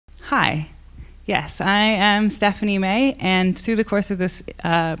Hi. Yes, I am Stephanie May, and through the course of this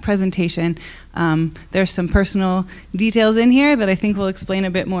presentation, there's some personal details in here that I think will explain a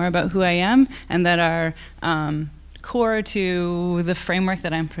bit more about who I am and that are core to the framework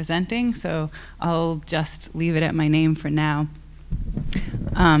that I'm presenting, so I'll just leave it at my name for now.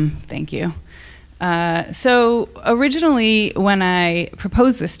 Thank you. So originally, when I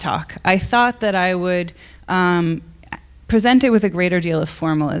proposed this talk, I thought that I would present it with a greater deal of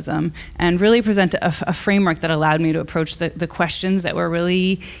formalism and really present a framework that allowed me to approach the questions that were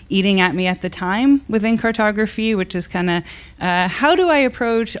really eating at me at the time within cartography, which is kind of how do I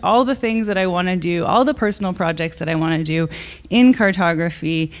approach all the things that I want to do, all the personal projects that I want to do in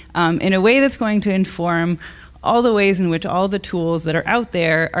cartography in a way that's going to inform all the ways in which all the tools that are out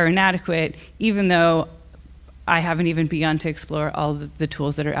there are inadequate, even though I haven't even begun to explore all the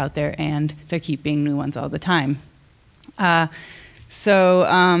tools that are out there, and there keep being new ones all the time.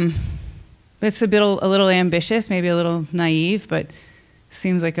 So it's a little ambitious, maybe a little naive, but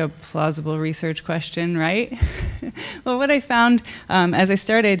seems like a plausible research question, right? Well, what I found as I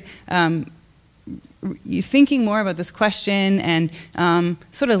started thinking more about this question and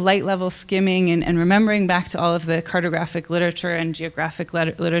sort of light level skimming and remembering back to all of the cartographic literature and geographic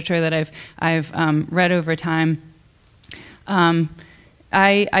literature that I've read over time,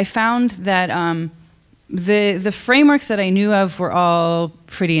 I found that the frameworks that I knew of were all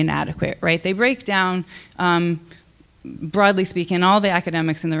pretty inadequate, right? They break down, broadly speaking, all the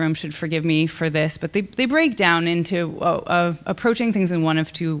academics in the room should forgive me for this, but they break down into approaching things in one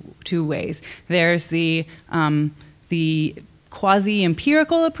of two ways. There's the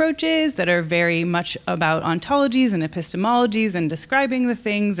quasi-empirical approaches that are very much about ontologies and epistemologies and describing the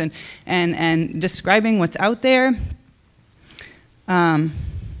things and describing what's out there.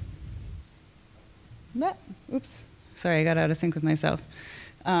 Oops, sorry, I got out of sync with myself.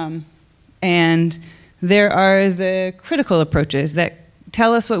 And there are the critical approaches that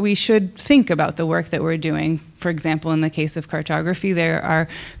tell us what we should think about the work that we're doing. For example, in the case of cartography, there are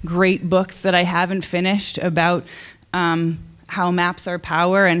great books that I haven't finished about how maps are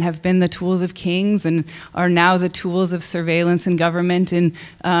power and have been the tools of kings and are now the tools of surveillance and government in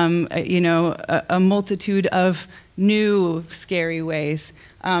a multitude of new scary ways.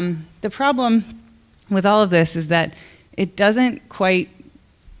 The problem with all of this is that it doesn't quite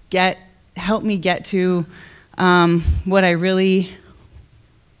help me get to what I really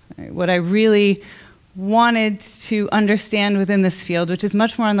wanted to understand within this field, which is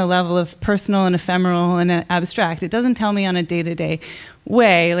much more on the level of personal and ephemeral and abstract. It doesn't tell me on a day-to-day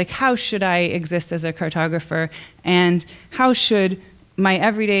way, like how should I exist as a cartographer, and how should my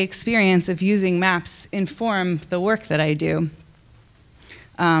everyday experience of using maps inform the work that I do.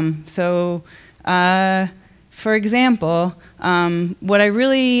 For example, what I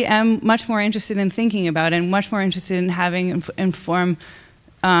really am much more interested in thinking about and much more interested in having inform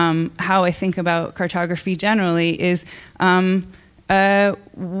how I think about cartography generally is what are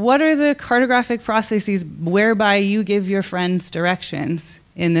the cartographic processes whereby you give your friends directions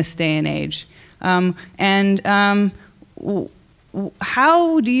in this day and age? How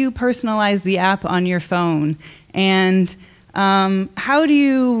do you personalize the app on your phone? And how do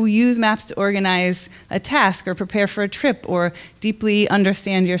you use maps to organize a task or prepare for a trip or deeply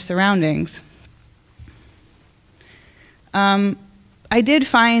understand your surroundings? I did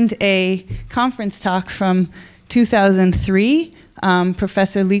find a conference talk from 2003.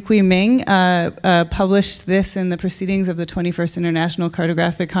 Professor Li Kui Ming published this in the Proceedings of the 21st International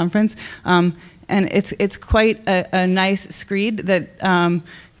Cartographic Conference. And it's quite a nice screed that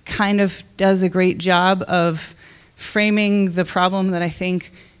kind of does a great job of framing the problem that I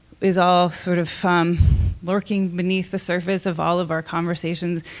think is all sort of lurking beneath the surface of all of our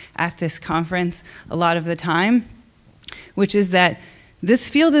conversations at this conference a lot of the time, which is that this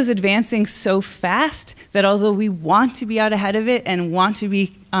field is advancing so fast that although we want to be out ahead of it and want to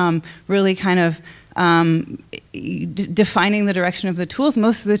be really kind of defining the direction of the tools,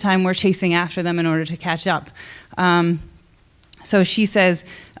 most of the time we're chasing after them in order to catch up. So she says,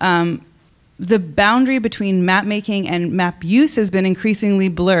 the boundary between map making and map use has been increasingly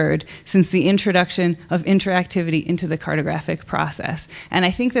blurred since the introduction of interactivity into the cartographic process. And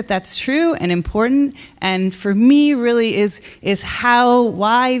I think that that's true and important, and for me really is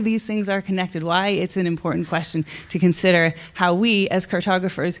why these things are connected, why it's an important question to consider how we as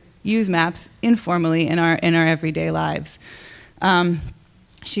cartographers use maps informally in our everyday lives.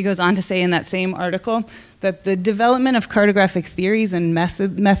 She goes on to say in that same article that the development of cartographic theories and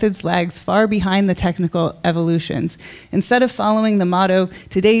methods lags far behind the technical evolutions. Instead of following the motto,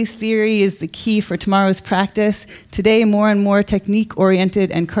 today's theory is the key for tomorrow's practice, today more and more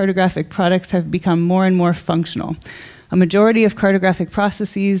technique-oriented and cartographic products have become more and more functional. A majority of cartographic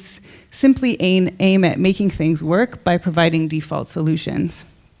processes simply aim at making things work by providing default solutions.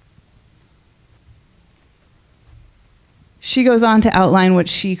 She goes on to outline what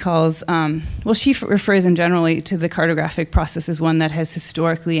she calls, she refers in generally to the cartographic process as one that has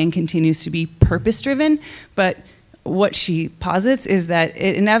historically and continues to be purpose-driven, but what she posits is that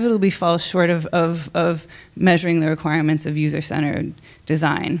it inevitably falls short of measuring the requirements of user-centered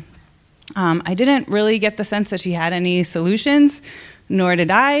design. I didn't really get the sense that she had any solutions, nor did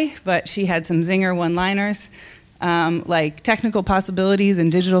I, but she had some zinger one-liners. Like technical possibilities in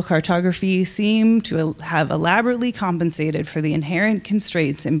digital cartography seem to have elaborately compensated for the inherent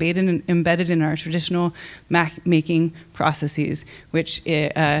constraints embedded in our traditional map-making processes, which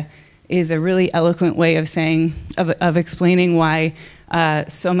is a really eloquent way of saying, of explaining why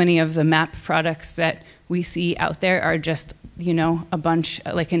so many of the map products that we see out there are just, you know, a bunch,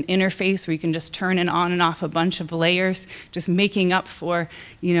 like an interface where you can just turn on and off a bunch of layers, just making up for,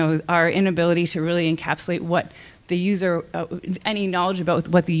 you know, our inability to really encapsulate what the user, any knowledge about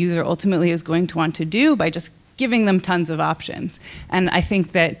what the user ultimately is going to want to do by just giving them tons of options. And I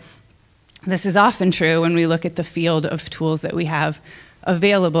think that this is often true when we look at the field of tools that we have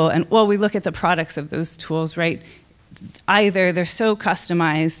available, and well, we look at the products of those tools, right? Either they're so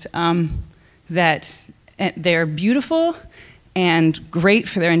customized that they're beautiful and great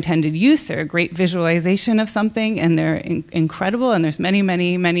for their intended use. They're a great visualization of something, and they're incredible, and there's many,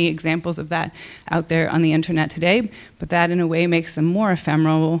 many, many examples of that out there on the internet today, but that in a way makes them more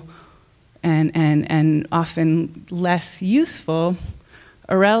ephemeral and often less useful,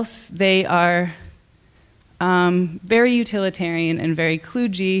 or else they are very utilitarian and very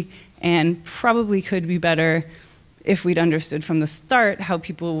kludgy, and probably could be better if we'd understood from the start how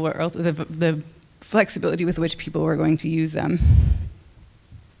people were, the flexibility with which people were going to use them.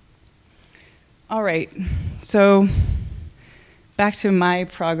 All right, so back to my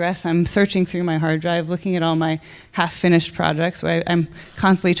progress. I'm searching through my hard drive, looking at all my half-finished projects. Where I'm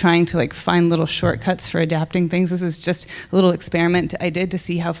constantly trying to find little shortcuts for adapting things. This is just a little experiment I did to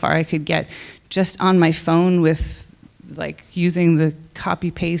see how far I could get just on my phone with using the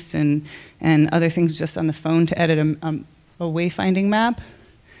copy paste and other things just on the phone to edit a wayfinding map.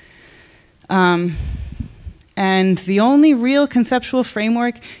 And the only real conceptual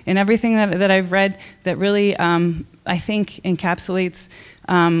framework in everything that I've read that really, I think, encapsulates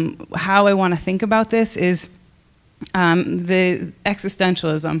how I want to think about this is the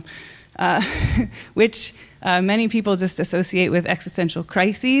existentialism, which many people just associate with existential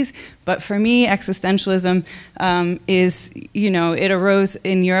crises. But for me, existentialism is, it arose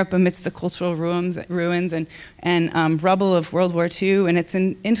in Europe amidst the cultural ruins and rubble of World War II, and it's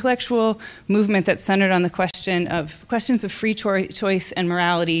an intellectual movement that's centered on the questions of free choice and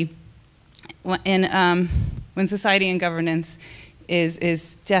morality when society and governance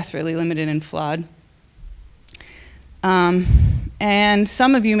is desperately limited and flawed. And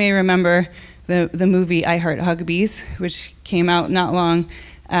some of you may remember the movie I Heart Huggies, which came out not long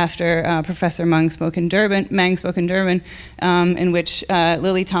after Professor Mang spoke in Durban, in which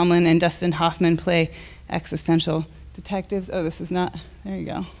Lily Tomlin and Dustin Hoffman play existential detectives. Oh, this is not, there you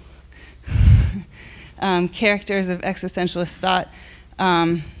go. Characters of existentialist thought,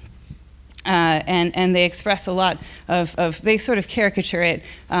 and they express a lot of they sort of caricature it,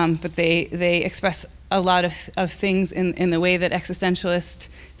 but they express a lot of things in the way that existentialists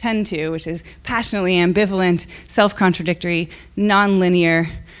tend to, which is passionately ambivalent, self-contradictory, non-linear,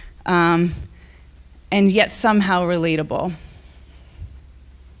 and yet somehow relatable.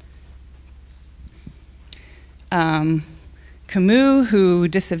 Camus, who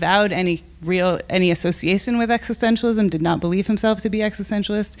disavowed any association with existentialism, did not believe himself to be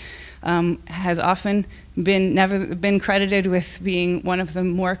existentialist, has often never been credited with being one of the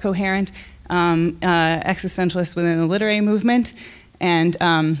more coherent existentialists within the literary movement, and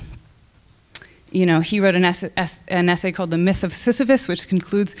he wrote an essay called "The Myth of Sisyphus," which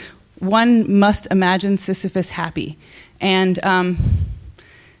concludes, "One must imagine Sisyphus happy," and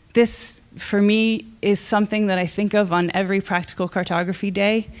this, for me, is something that I think of on every practical cartography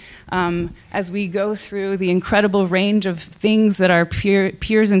day, as we go through the incredible range of things that our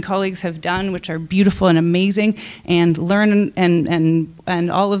peers and colleagues have done, which are beautiful and amazing, and learn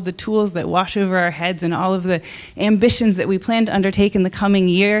and all of the tools that wash over our heads, and all of the ambitions that we plan to undertake in the coming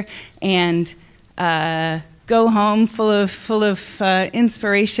year, and go home full of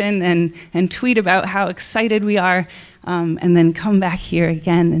inspiration and tweet about how excited we are, and then come back here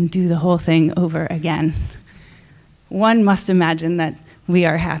again and do the whole thing over again. One must imagine that we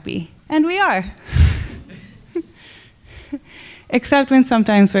are happy, and we are. Except when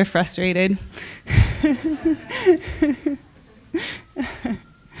sometimes we're frustrated.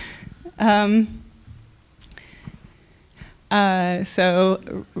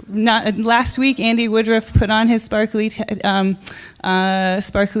 Last week, Andy Woodruff put on his sparkly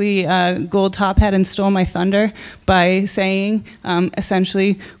gold top hat and stole my thunder by saying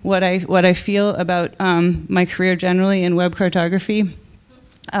essentially what I feel about my career generally in web cartography.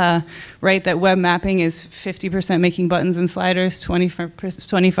 Right, that web mapping is 50% making buttons and sliders,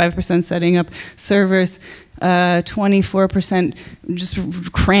 25% setting up servers, 24%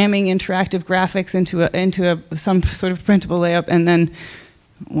 just cramming interactive graphics into some sort of printable layout, and then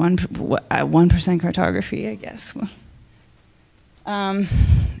 1% cartography, I guess. And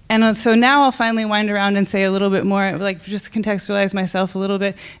so now I'll finally wind around and say a little bit more, like just contextualize myself a little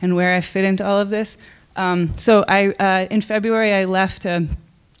bit and where I fit into all of this. In February, I left a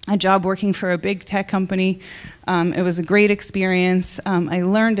job working for a big tech company. It was a great experience. I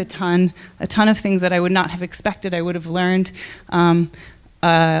learned a ton of things that I would not have expected I would have learned. When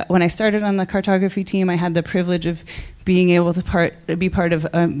I started on the cartography team, I had the privilege of being able to be part of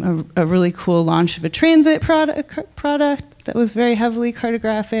a really cool launch of a transit product that was very heavily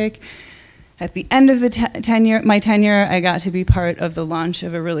cartographic. At the end of the my tenure, I got to be part of the launch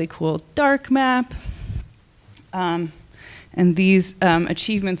of a really cool dark map. And these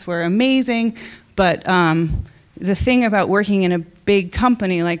achievements were amazing, but the thing about working in a big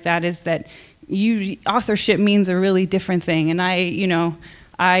company like that is that authorship means a really different thing. And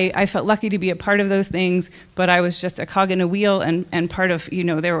I felt lucky to be a part of those things, but I was just a cog in a wheel and part of,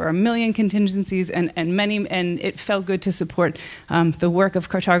 there were a million contingencies and it felt good to support the work of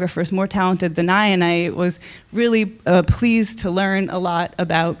cartographers more talented than I, and I was really pleased to learn a lot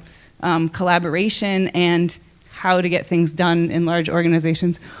about collaboration and how to get things done in large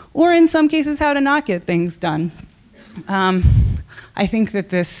organizations, or in some cases, how to not get things done. I think that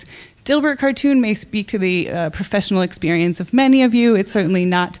this Dilbert cartoon may speak to the professional experience of many of you. It's certainly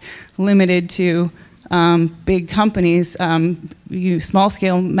not limited to big companies. You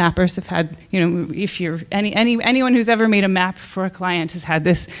small-scale mappers have had, if you're anyone who's ever made a map for a client has had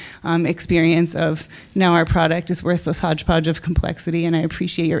this experience of, now our product is worthless hodgepodge of complexity, and I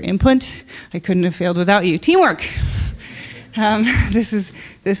appreciate your input. I couldn't have failed without you. Teamwork. This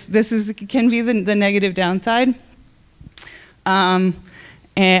can be the negative downside.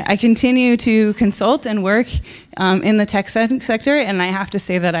 And I continue to consult and work in the tech sector, and I have to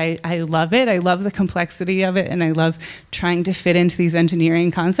say that I love it. I love the complexity of it, and I love trying to fit into these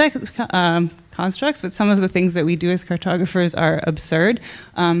engineering constructs, but some of the things that we do as cartographers are absurd.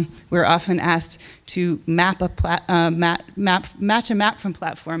 We're often asked to match a map from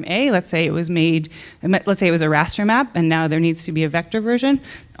platform A. Let's say it was a raster map, and now there needs to be a vector version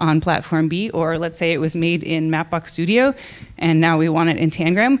on platform B, or let's say it was made in Mapbox Studio, and now we want it in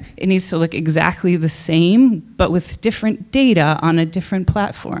Tangram. It needs to look exactly the same, but with different data on a different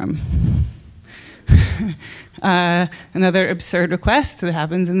platform. Another absurd request that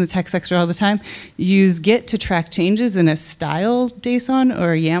happens in the tech sector all the time: use Git to track changes in a style JSON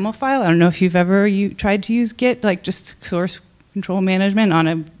or a YAML file. I don't know if you've ever tried to use Git, like just source control management on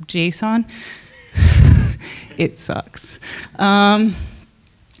a JSON. It sucks.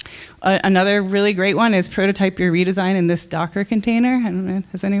 Another really great one is prototype your redesign in this Docker container. I don't know,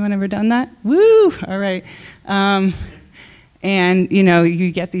 has anyone ever done that? Woo! All right. And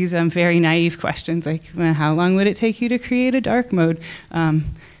you get these very naive questions like, well, how long would it take you to create a dark mode?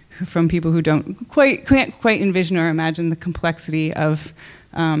 From people who can't quite envision or imagine the complexity of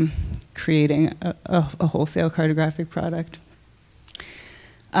creating a wholesale cartographic product.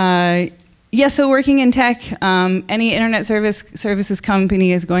 So working in tech, any internet services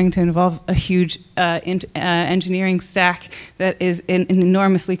company is going to involve a huge engineering stack that is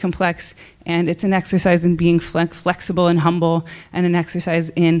enormously complex, and it's an exercise in being flexible and humble, and an exercise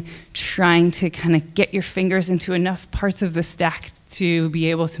in trying to kind of get your fingers into enough parts of the stack to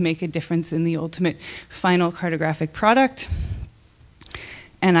be able to make a difference in the ultimate final cartographic product.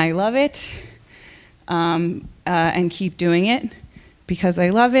 And I love it, and keep doing it because I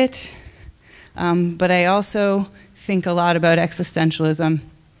love it. But I also think a lot about existentialism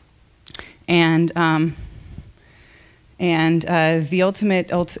and the ultimate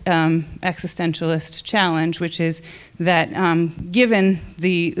existentialist challenge, which is that given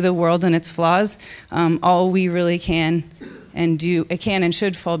the world and its flaws, all we really can and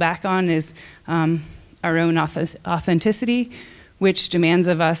should fall back on is our own authenticity, which demands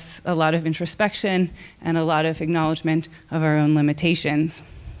of us a lot of introspection and a lot of acknowledgement of our own limitations.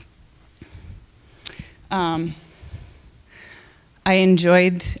 I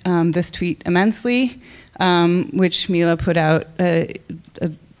enjoyed this tweet immensely, which Mila put out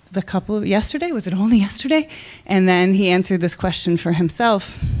yesterday? Was it only yesterday? And then he answered this question for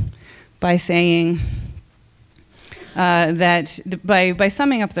himself by saying that by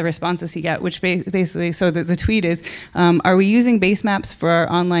summing up the responses he got, which basically, so the tweet is, are we using base maps for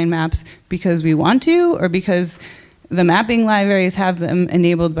our online maps because we want to, or because the mapping libraries have them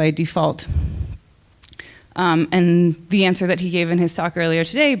enabled by default? And the answer that he gave in his talk earlier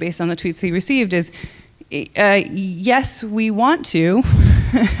today, based on the tweets he received, is yes, we want to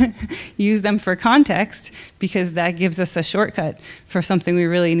use them for context because that gives us a shortcut for something we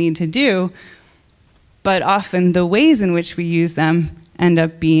really need to do. But often the ways in which we use them end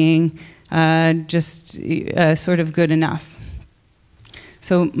up being just sort of good enough.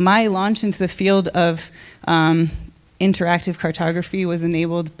 So my launch into the field of interactive cartography was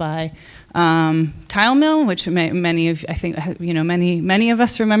enabled by Tilemill, which many of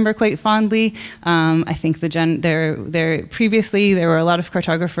us remember quite fondly. I think previously there were a lot of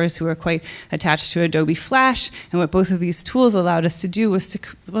cartographers who were quite attached to Adobe Flash, and what both of these tools allowed us to do was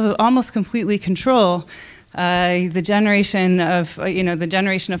to almost completely control the generation of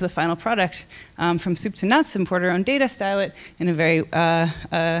the final product from soup to nuts, import our own data, style it in a very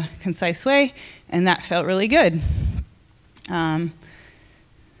concise way, and that felt really good.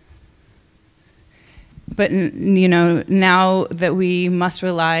 But now that we must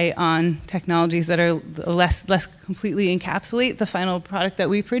rely on technologies that are less completely encapsulate the final product that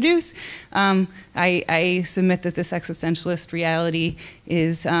we produce, I submit that this existentialist reality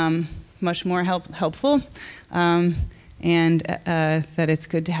is much more helpful, and that it's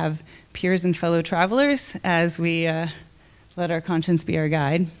good to have peers and fellow travelers as we let our conscience be our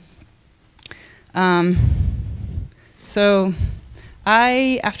guide. So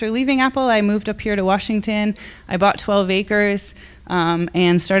after leaving Apple, I moved up here to Washington. I bought 12 acres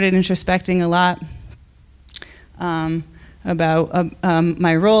and started introspecting a lot about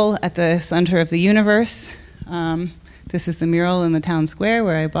my role at the center of the universe. This is the mural in the town square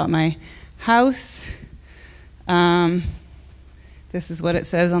where I bought my house. This is what it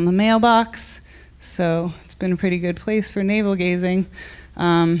says on the mailbox. So it's been a pretty good place for navel gazing.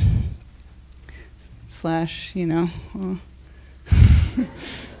 Slash,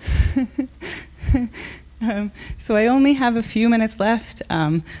 so I only have a few minutes left,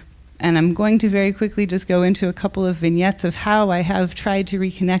 and I'm going to very quickly just go into a couple of vignettes of how I have tried to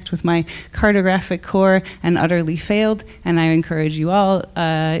reconnect with my cartographic core and utterly failed, and I encourage you all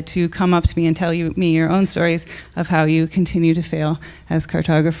to come up to me and tell me your own stories of how you continue to fail as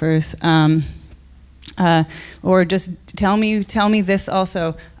cartographers. Or just tell me this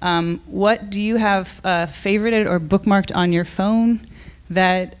also. What do you have favorited or bookmarked on your phone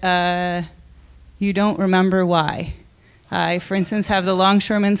that you don't remember why? I, for instance, have the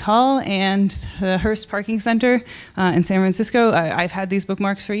Longshoremen's Hall and the Hearst Parking Center in San Francisco. I've had these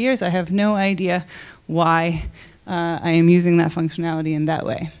bookmarks for years. I have no idea why I am using that functionality in that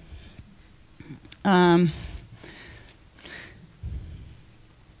way.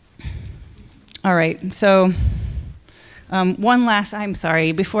 All right, so one last, I'm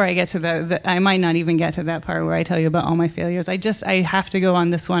sorry, before I get to I might not even get to that part where I tell you about all my failures. I have to go on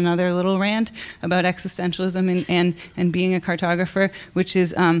this one other little rant about existentialism and being a cartographer, which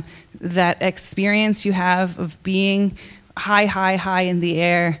is that experience you have of being high in the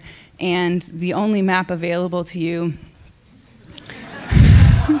air, and the only map available to you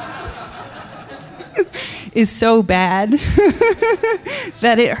is so bad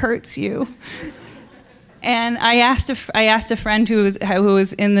that it hurts you. And I asked a friend who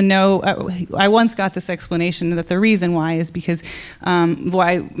was in the know. I once got this explanation that the reason why is because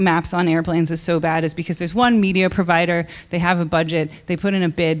why maps on airplanes is so bad is because there's one media provider. They have a budget. They put in a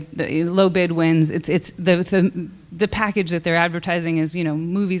bid. The low bid wins. It's the package that they're advertising is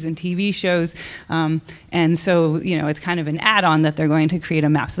movies and TV shows, and so it's kind of an add-on that they're going to create a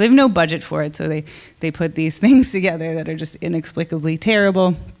map. So they have no budget for it. So they put these things together that are just inexplicably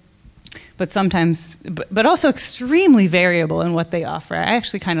terrible. But sometimes, but also extremely variable in what they offer. I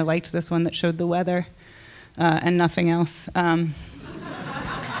actually kind of liked this one that showed the weather and nothing else.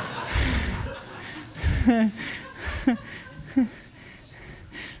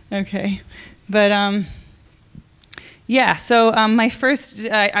 Okay, but yeah. So my first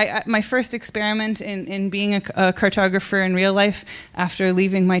experiment in being a cartographer in real life after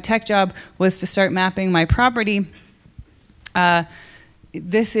leaving my tech job was to start mapping my property.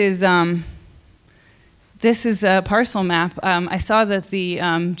 This is this is a parcel map. I saw that the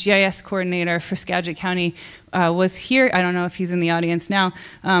GIS coordinator for Skagit County was here. I don't know if he's in the audience now,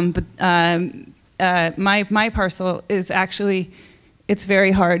 but my parcel is actually, it's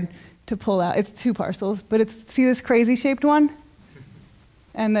very hard to pull out. It's 2 parcels, but see this crazy shaped one?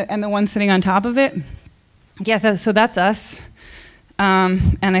 And the one sitting on top of it? Yeah, so that's us.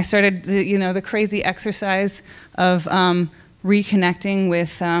 And I started, the crazy exercise of reconnecting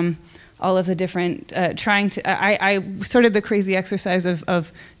with all of the different, I started the crazy exercise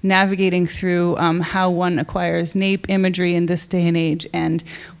of navigating through how one acquires NAPE imagery in this day and age, and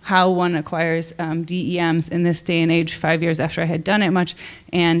how one acquires DEMs in this day and age 5 years after I had done it much.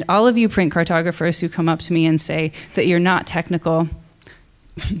 And all of you print cartographers who come up to me and say that you're not technical,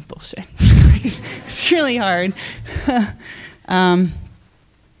 bullshit. It's really hard. And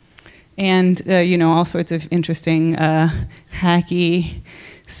all sorts of interesting hacky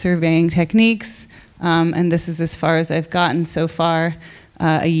surveying techniques, and this is as far as I've gotten so far,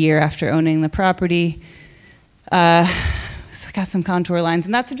 a year after owning the property. It's got some contour lines,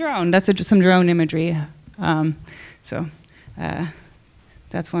 and that's a drone. That's some drone imagery. So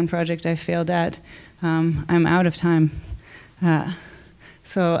that's one project I failed at. I'm out of time.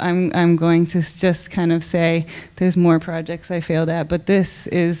 So I'm going to just kind of say there's more projects I failed at, but this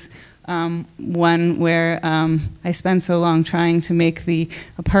is one where I spent so long trying to make the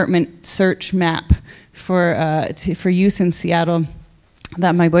apartment search map for use in Seattle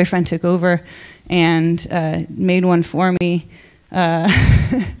that my boyfriend took over and made one for me,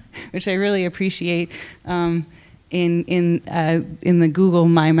 which I really appreciate in the Google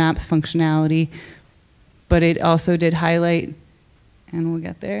My Maps functionality. But it also did highlight, and we'll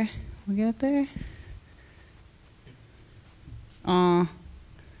get there. We'll get there.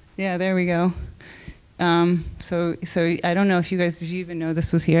 Yeah, there we go. So I don't know if you guys, did you even know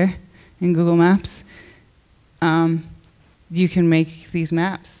this was here in Google Maps? You can make these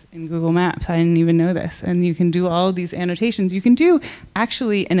maps in Google Maps. I didn't even know this. And you can do all these annotations. You can do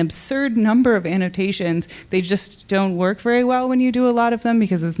actually an absurd number of annotations. They just don't work very well when you do a lot of them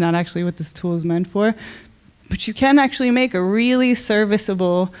because it's not actually what this tool is meant for. But you can actually make a really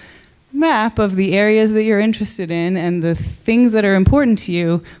serviceable map of the areas that you're interested in and the things that are important to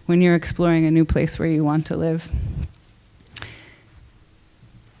you when you're exploring a new place where you want to live.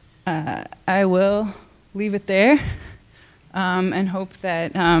 I will leave it there and hope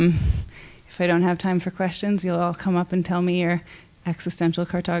that if I don't have time for questions, you'll all come up and tell me your existential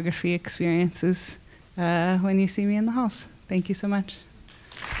cartography experiences when you see me in the halls. Thank you so much.